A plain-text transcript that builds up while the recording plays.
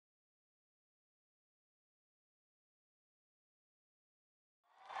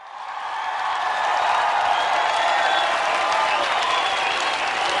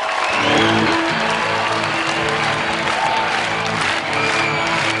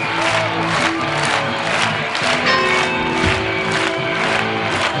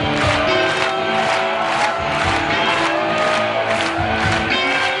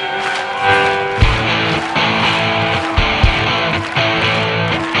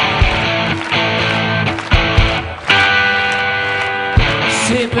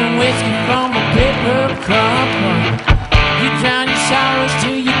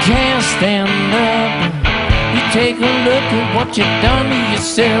what you done to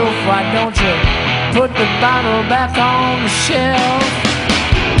yourself? Why don't you put the bottle back on the shelf?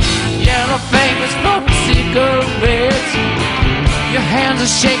 Yellow fingers smoking cigarettes, your hands are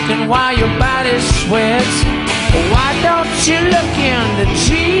shaking while your body sweats. Why don't you look into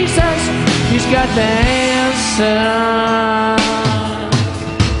Jesus? He's got the answer.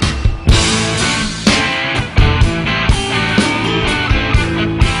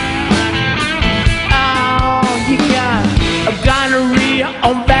 Gonorrhea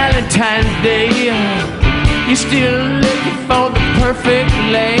on Valentine's Day, you're still looking for the perfect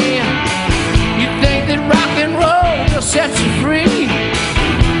lay. You think that rock and roll will set you free?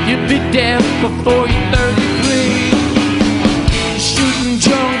 You'll be dead before you're 33. You're shooting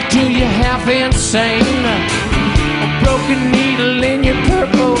junk till you're half insane, a broken needle in your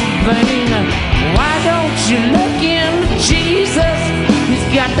purple vein. Why don't you look into Jesus? He's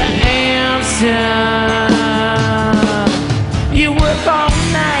got the answer. You work all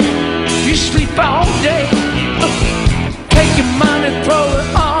night, you sleep all day, take your money, throw it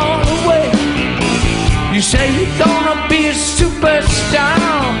all away. You say you're gonna be a superstar,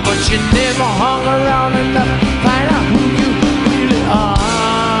 but you never hung around enough to find out who you really are.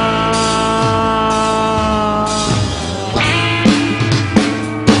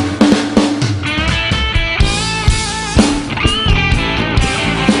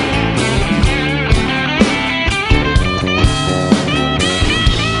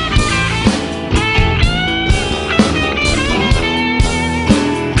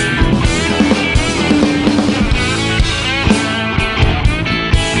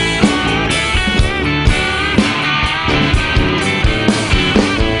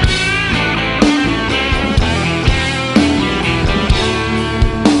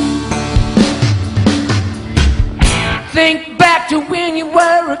 Think back to when you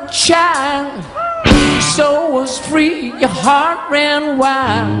were a child. Your soul was free, your heart ran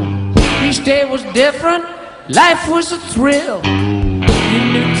wild. Each day was different, life was a thrill. You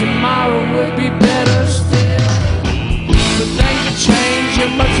knew tomorrow would be better still. But things have changed,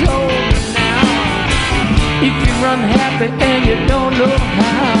 you're much older now. If you run happy and you don't know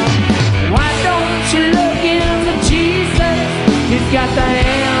how, why don't you look into Jesus? He's got the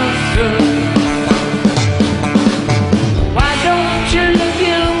answer.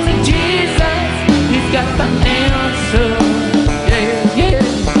 Got the answer, yeah, yeah.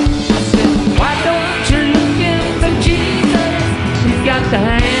 I said, why don't you look into Jesus? He's got the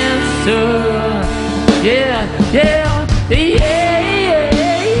answer, yeah, yeah, yeah, yeah,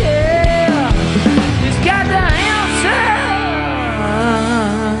 yeah. He's got the answer.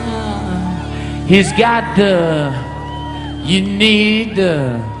 He's got the, you need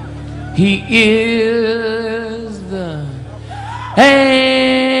the, he is the answer.